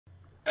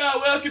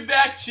Welcome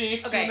back,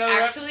 Chief. Okay,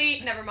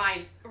 actually, never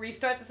mind.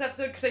 Restart this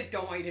episode because I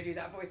don't want you to do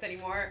that voice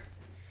anymore.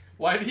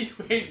 Why do you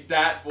hate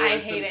that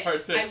voice in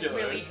particular?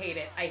 I really hate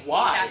it. I hate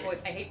Why? that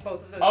voice. I hate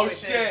both of those Oh,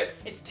 voices. shit.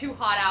 It's too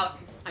hot out.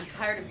 I'm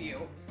tired of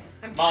you.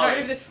 I'm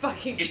tired of this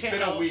fucking channel.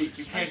 It's been a week.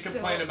 You can't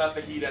complain about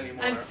the heat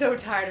anymore. I'm so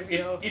tired of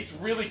you. It's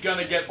really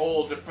gonna get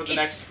old for the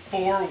next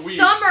 4 weeks.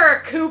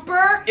 Summer,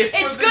 Cooper!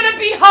 It's gonna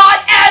be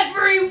hot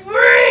every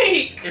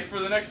week! If for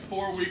the next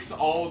 4 weeks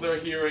all they're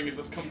hearing is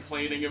us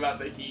complaining about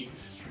the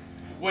heat.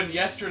 When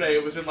yesterday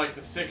it was in like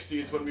the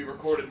 60s when we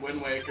recorded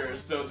Wind Waker,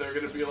 so they're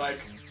gonna be like,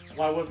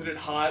 why wasn't it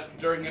hot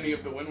during any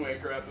of the Wind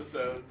Waker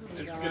episodes?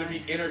 Oh it's gonna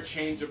be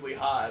interchangeably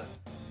hot.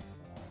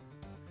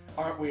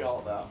 Aren't we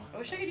all, though? I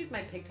wish I could use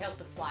my pigtails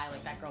to fly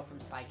like that girl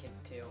from Spy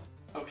Kids 2.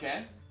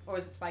 Okay. Or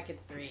was it Spy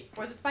Kids 3?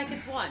 Or was it Spy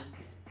Kids 1?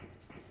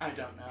 I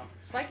don't know.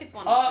 Spy Kids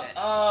 1 was good.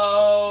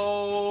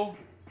 Oh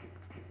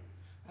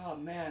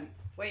man.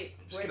 Wait.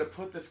 I'm just gonna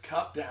put this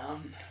cup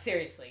down.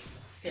 Seriously.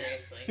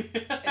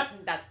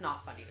 That's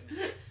not funny to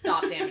me.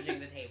 Stop damaging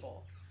the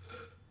table.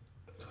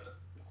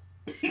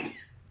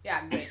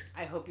 Yeah, good.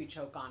 I hope you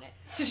choke on it.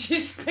 Did she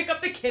just pick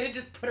up the kid and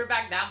just put her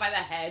back down by the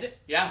head?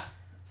 Yeah.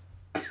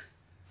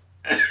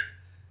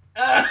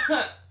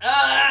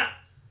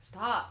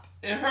 Stop.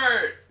 It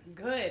hurt.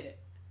 Good.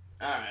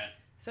 Alright.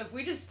 So if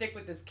we just stick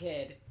with this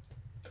kid,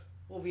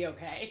 we'll be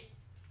okay.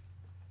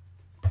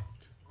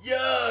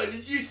 Yo,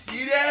 did you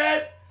see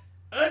that?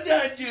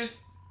 Undone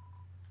just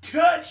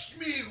touched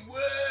me.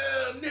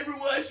 Whoa, I'm never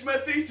washing my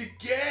face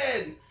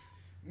again.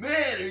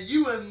 Man, are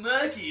you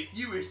unlucky if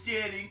you were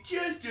standing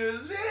just a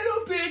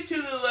little bit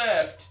to the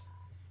left.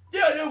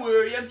 Yo, don't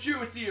worry, I'm sure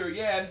we'll see her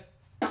again.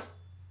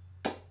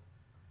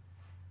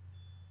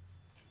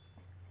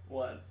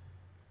 What?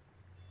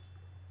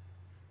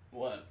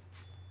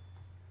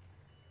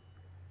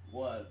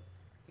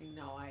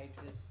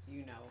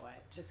 You know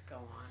what. Just go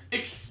on.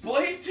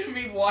 Explain to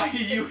me why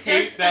you it's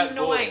hate just that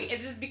annoying. voice.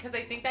 It's just because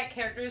I think that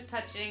character is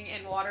touching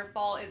and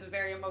Waterfall is a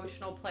very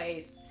emotional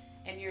place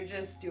and you're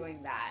just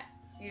doing that.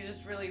 You're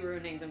just really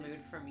ruining the mood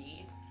for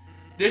me.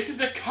 This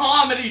is a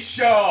comedy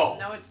show!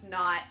 No, it's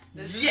not.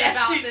 This It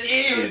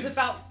is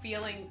about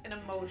feelings and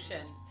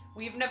emotions.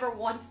 We've never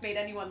once made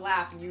anyone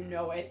laugh and you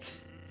know it.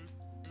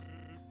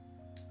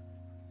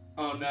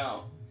 Oh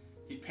no.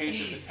 He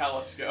painted the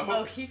telescope.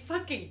 Oh, he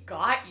fucking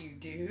got you,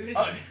 dude.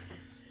 Oh,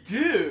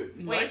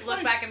 dude. Wait,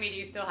 look back at me. Do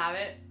you still have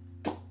it?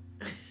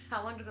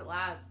 How long does it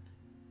last?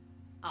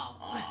 Oh.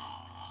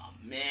 Aw,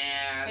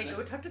 man. Hey,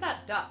 go talk to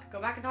that duck. Go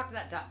back and talk to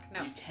that duck.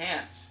 No. You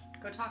can't.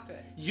 Go talk to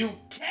it. You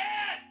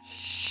can't!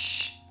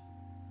 Shh.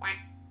 Whack.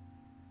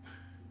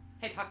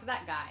 Hey, talk to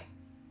that guy.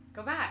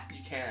 Go back.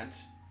 You can't.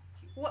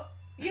 What?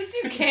 Yes,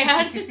 you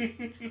can.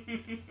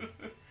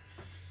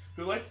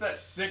 Who liked that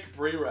sick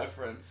Brie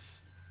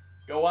reference?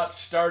 Go watch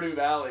Stardew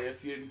Valley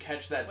if you didn't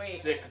catch that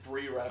sick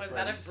Brie reference. Was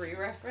that a Brie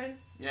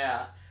reference?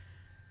 Yeah.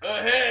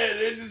 Hey,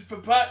 this is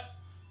Papyrus.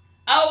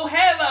 Oh,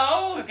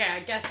 hello! Okay,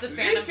 I guess the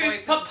fan This voice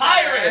is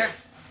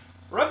Papyrus!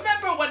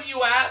 Remember when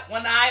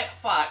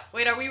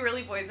Wait, are we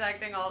really voice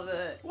acting all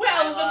the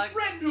Well, dialogue? the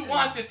friend who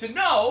wanted to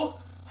know,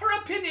 her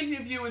opinion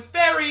of you is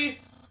very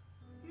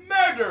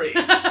murdery.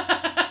 But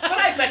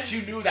I bet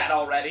you knew that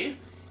already.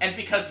 And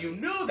because you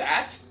knew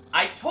that,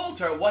 I told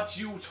her what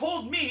you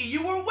told me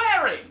you were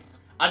wearing.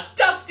 A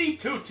dusty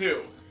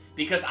tutu.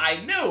 Because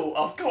I knew,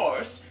 of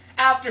course,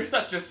 after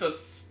such a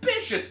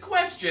suspicious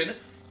question,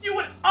 you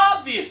would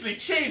obviously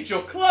change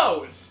your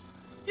clothes.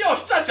 You're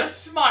such a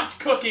smart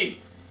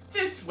cookie.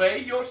 This way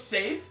you're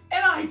safe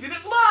and I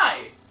didn't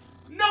lie.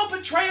 No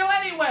betrayal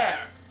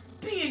anywhere.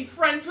 Being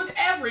friends with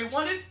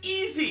everyone is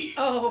easy.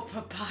 Oh,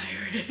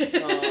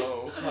 Papyrus.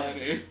 Oh,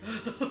 honey.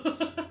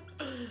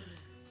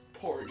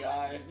 Poor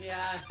guy.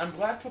 Yeah. I'm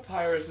glad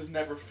Papyrus is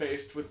never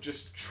faced with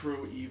just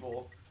true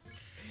evil.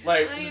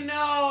 Like, I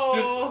know.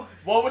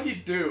 Just, what would he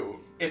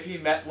do if he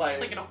met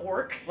like an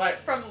orc,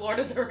 from Lord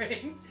of the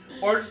Rings,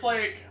 or just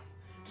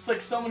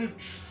like someone who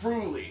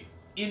truly,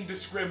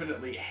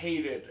 indiscriminately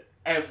hated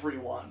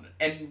everyone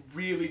and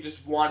really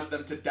just wanted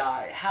them to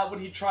die? How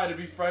would he try to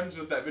be friends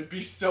with them? It'd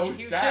be so sad.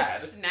 You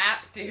just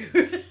snap,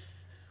 dude.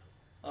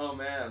 Oh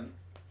man.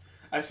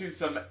 I've seen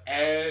some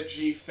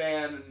edgy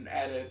fan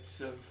edits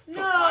of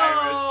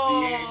Papyrus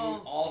being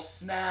all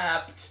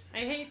snapped. I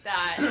hate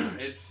that.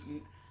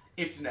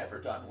 It's never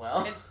done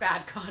well. It's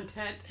bad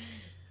content.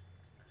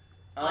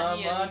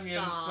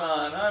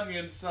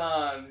 Onion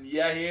San.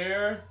 Yeah,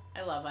 here?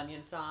 I love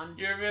Onion San.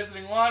 You're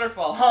visiting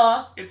Waterfall,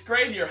 huh? It's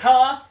great here,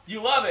 huh?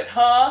 You love it,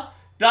 huh?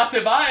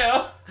 Date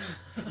bio.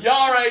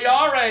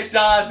 Yare,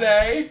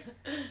 daze.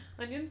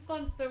 Onion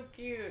San's so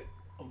cute.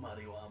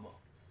 Omariwamo.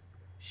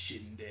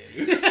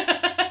 Shinderu.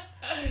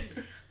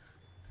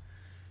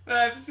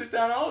 I have to sit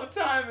down all the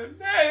time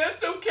and, hey,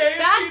 that's okay.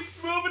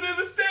 Pete's moving to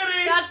the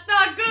city. That's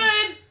not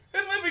good.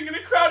 And living in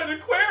a crowded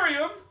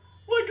aquarium,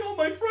 like all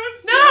my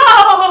friends do.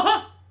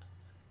 No!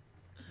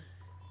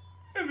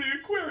 And the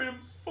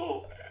aquarium's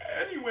full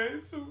anyway,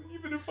 so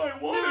even if I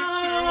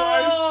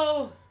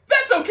wanted to,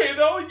 That's okay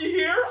though, you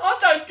hear?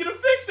 Untime's gonna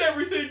fix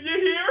everything, you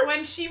hear?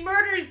 When she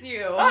murders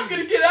you. I'm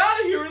gonna get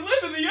out of here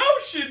the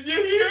ocean,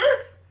 you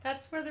hear?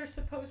 That's where they're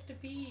supposed to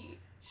be.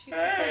 She's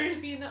Hey. supposed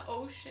to be in the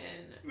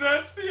ocean.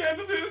 That's the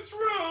end of this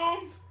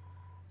room.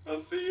 I'll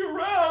see you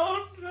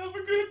around. Have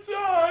a good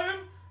time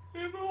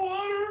in the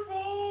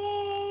waterfall.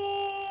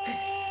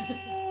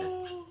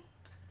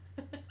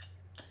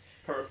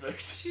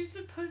 Perfect. She's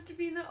supposed to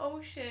be in the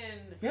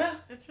ocean. Yeah.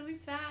 That's really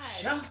sad.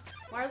 Yeah.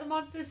 Why are the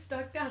monsters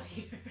stuck down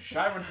here?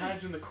 Chiron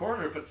hides in the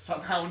corner, but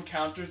somehow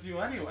encounters you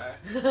anyway.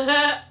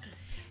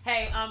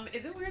 Hey,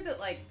 is it weird that,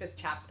 like, this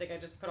chapstick I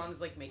just put on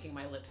is, like, making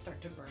my lips start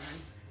to burn?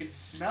 It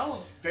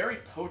smells very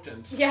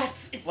potent. Yeah,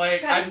 it's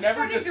Like, kind of I've never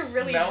starting just to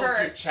really smelled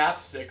hurt. your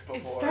chapstick before.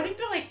 It's starting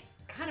to, like,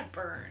 kind of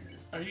burn.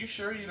 Are you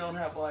sure you don't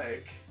have,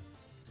 like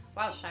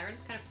Wow,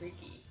 Chiron's kind of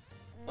freaky.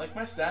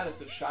 my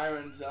status of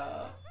Chiron's,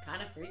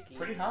 Kind of freaky.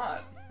 pretty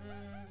hot.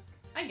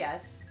 I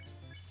guess.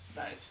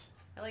 Nice.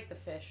 I like the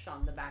fish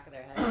on the back of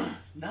their head.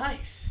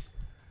 Nice.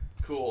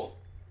 Cool.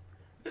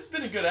 It's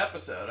been a good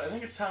episode. I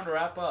think it's time to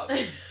wrap up.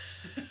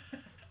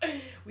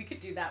 We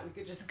could do that. We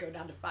could just go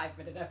down to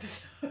 5-minute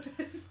episodes.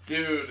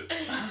 Dude.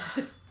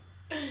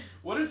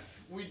 What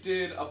if we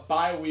did a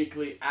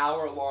bi-weekly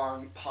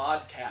hour-long Oh,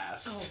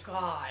 podcast?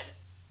 God.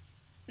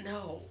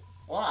 No.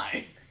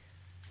 Why?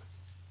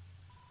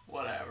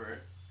 Whatever.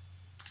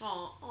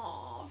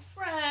 Aw,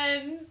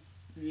 friends.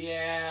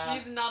 Yeah.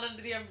 She's not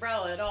under the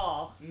umbrella at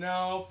all.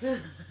 Nope.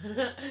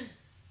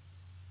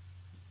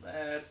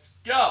 Let's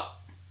go.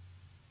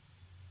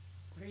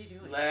 What are you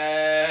doing?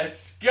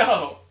 Let's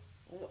go.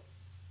 What?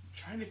 I'm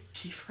trying to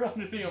keep her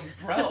under the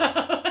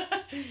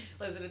umbrella.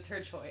 Listen, it's her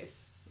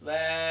choice.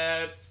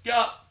 Let's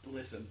go.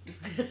 Listen.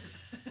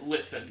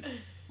 Listen.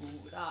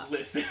 Stop.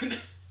 Listen.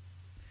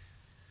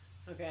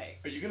 Okay.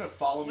 Are you gonna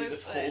follow me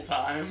this whole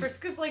time?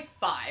 Friska's like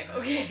 5,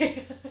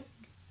 okay?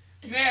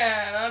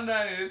 Man,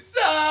 Undertale is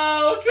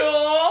so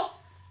cool.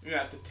 You're gonna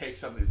have to take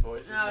some of these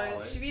voices, No,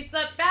 Molly. she beats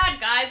up bad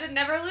guys and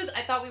never lose.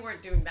 I thought we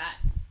weren't doing that.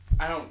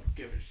 I don't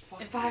give a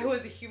fuck. If I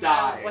was a human,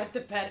 Die. I would wet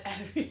the bed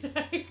every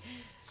night.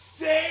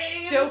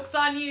 Same. Joke's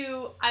on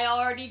you. I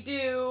already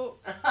do.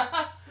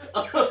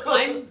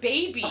 I'm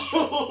baby.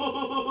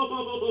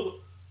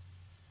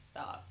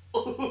 Stop.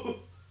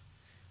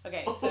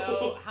 Okay,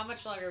 so how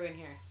much longer are we in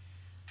here?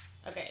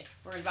 Okay,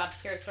 we're about to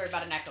hear a story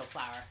about an echo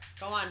flower.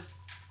 Go on.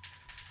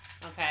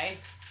 Okay.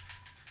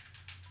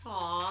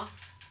 Aww.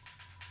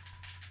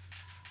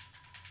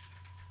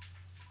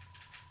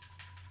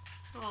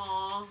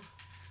 Aww.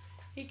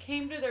 He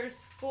came to their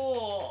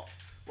school.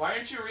 Why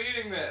aren't you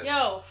reading this?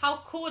 Yo, how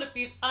cool would it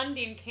be if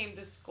Undine came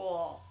to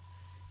school?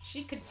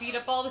 She could beat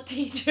up all the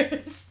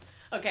teachers.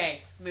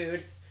 Okay,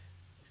 mood.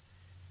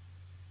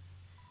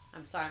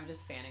 I'm sorry, I'm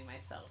just fanning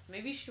myself.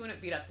 Maybe she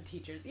wouldn't beat up the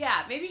teachers.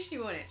 Yeah, maybe she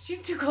wouldn't.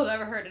 She's too cool to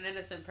ever hurt an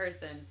innocent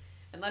person.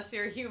 Unless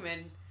you're a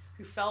human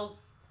who fell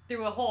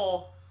through a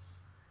hole.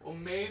 Well,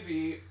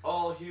 maybe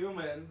all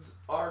humans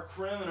are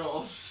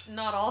criminals.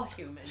 Not all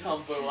humans.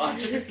 Tumblr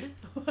logic.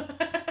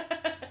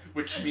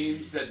 Which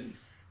means that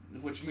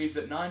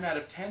 9 out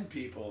of 10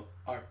 people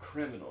are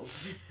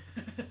criminals.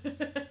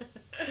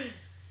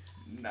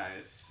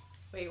 Nice.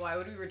 Wait, why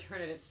would we return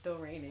it? It's still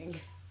raining.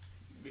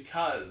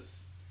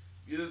 Because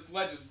this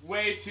ledge is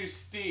way too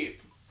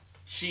steep,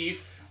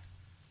 Chief.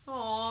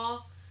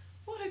 Aw,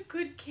 what a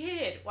good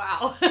kid.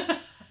 Wow.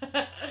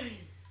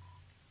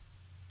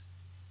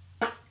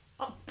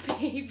 Oh,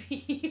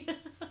 baby.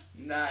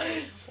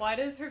 Nice. Why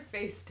does her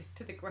face stick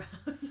to the ground?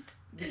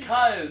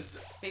 Because,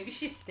 Maybe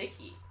she's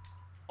sticky.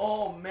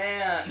 oh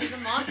man. She's a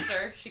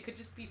monster. She could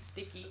just be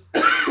sticky.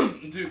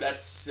 Dude,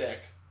 that's sick.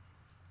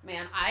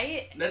 Man,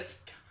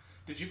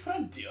 Did you put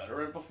on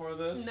deodorant before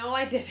this? No,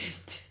 I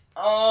didn't.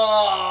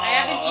 Oh. I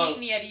haven't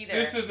eaten yet either.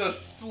 This is a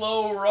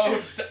slow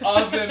roast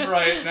oven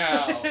right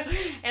now.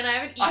 And I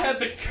haven't eaten. I had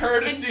the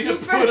courtesy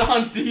And to put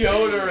on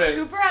deodorant.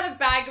 Cooper had a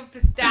bag of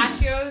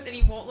pistachios and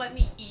he won't let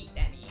me eat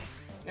any.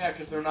 Yeah,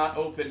 because they're not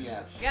open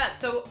yet. Yeah,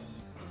 so.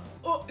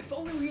 Oh, if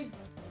only we had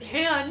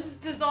hands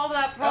to solve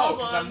that No, problem.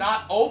 because I'm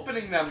not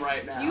opening them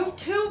right now. You have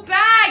 2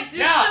 bags!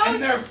 You're Yeah, so and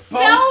they're both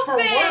selfish! for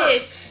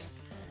work.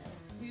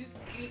 You just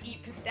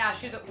eat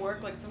pistachios at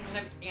work like some kind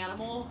of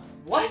animal.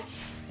 What?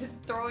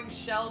 Just throwing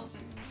shells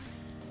just...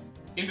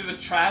 Into the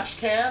trash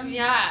can?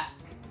 Yeah.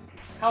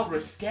 How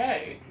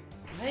risque.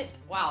 What?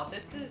 Wow,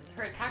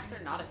 her attacks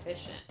are not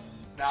efficient.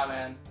 Nah,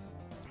 man.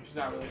 She's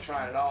not really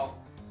trying at all.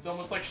 It's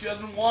almost like she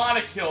doesn't want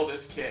to kill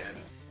this kid.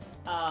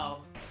 Oh.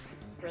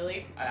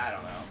 Really? I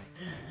don't know.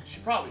 She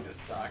probably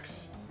just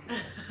sucks.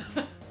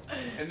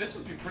 And this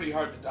would be pretty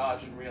hard to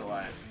dodge in real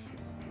life.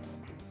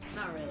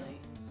 Not really.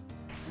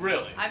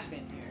 Really? I've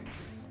been here.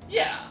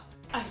 Yeah.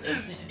 I've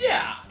done it.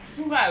 Yeah.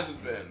 Who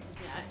hasn't been?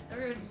 Yeah,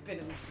 everyone's been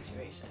in this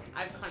situation.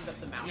 I've climbed up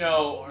the mountain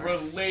Yo, before.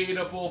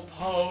 relatable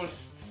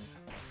posts.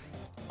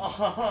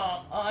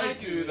 I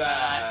do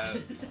that.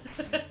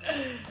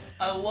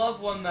 I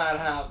love when that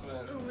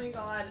happens. Oh my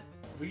god.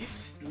 Will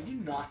you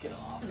knock it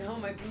off? No,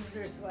 my boobs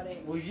are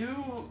sweating. Will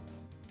you...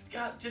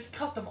 God, just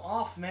cut them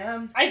off,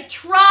 man. I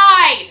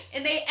tried!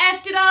 And they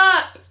effed it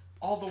up!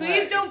 All the way.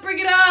 Please don't bring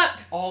it up!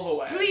 All the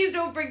way. Please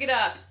don't bring it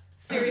up. We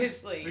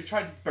Seriously.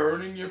 tried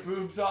burning your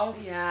boobs off?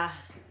 Yeah.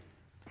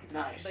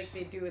 Nice. Like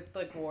they do with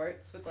like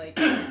warts with like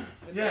Yeah.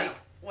 like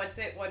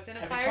what's in a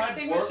Have fire you tried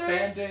extinguisher? wart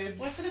band-aids?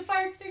 What's in a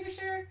fire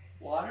extinguisher?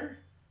 Water?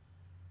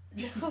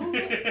 No,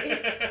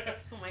 it's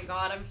oh my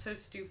god, I'm so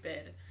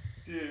stupid.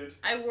 Dude.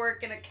 I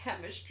work in a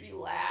chemistry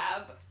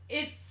lab.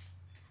 It's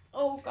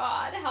oh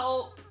god,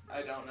 help.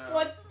 I don't know.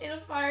 What's in a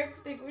fire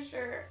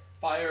extinguisher?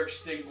 Fire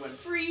extinguent.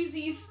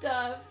 Freezy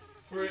stuff.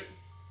 For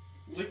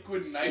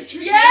liquid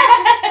nitrogen?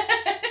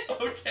 Yes!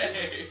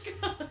 Okay.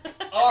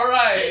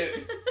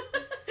 Alright.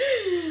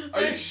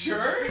 Are you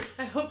sure?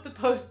 I hope the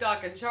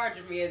postdoc in charge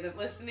of me isn't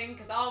listening,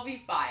 because I'll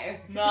be fired.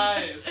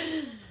 Nice.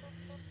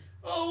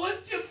 Oh,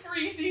 what's the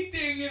freezy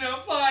thing in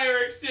a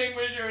fire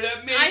extinguisher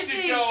that makes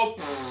it go...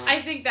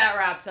 I think that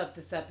wraps up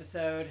this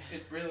episode.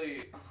 It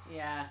really...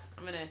 Yeah,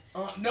 I'm gonna...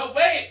 no,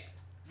 wait!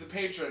 The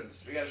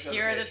patrons. We gotta show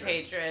Here the are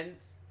patrons. the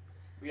patrons.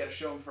 We gotta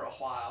show them for a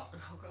while.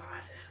 Oh god,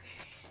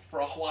 okay. For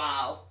a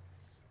while.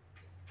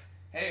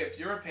 Hey, if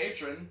you're a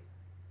patron,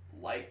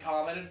 like,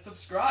 comment, and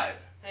subscribe.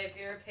 Hey, if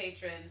you're a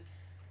patron,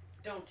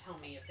 don't tell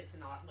me if it's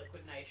not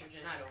liquid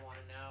nitrogen. I don't want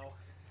to know.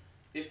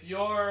 If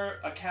you're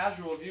a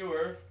casual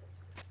viewer,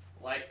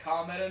 like,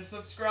 comment, and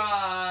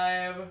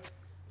subscribe.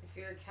 If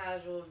you're a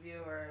casual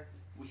viewer,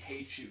 We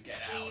hate you, get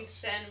please out.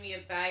 send me a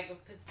bag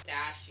of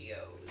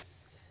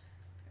pistachios.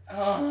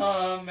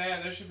 Oh,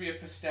 man, there should be a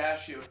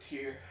pistachio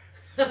tier.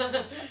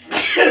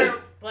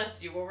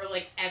 Bless you, where we're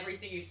like,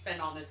 everything you spend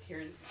on this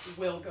tier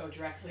will go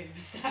directly to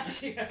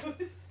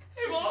pistachios.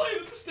 Hey, Molly,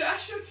 the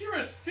pistachio tier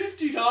is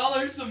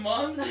 $50 a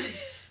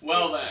month?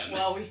 Well, then.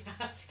 Well, we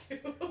have to.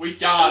 We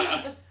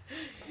gotta.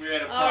 We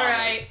had a promise.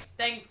 Alright.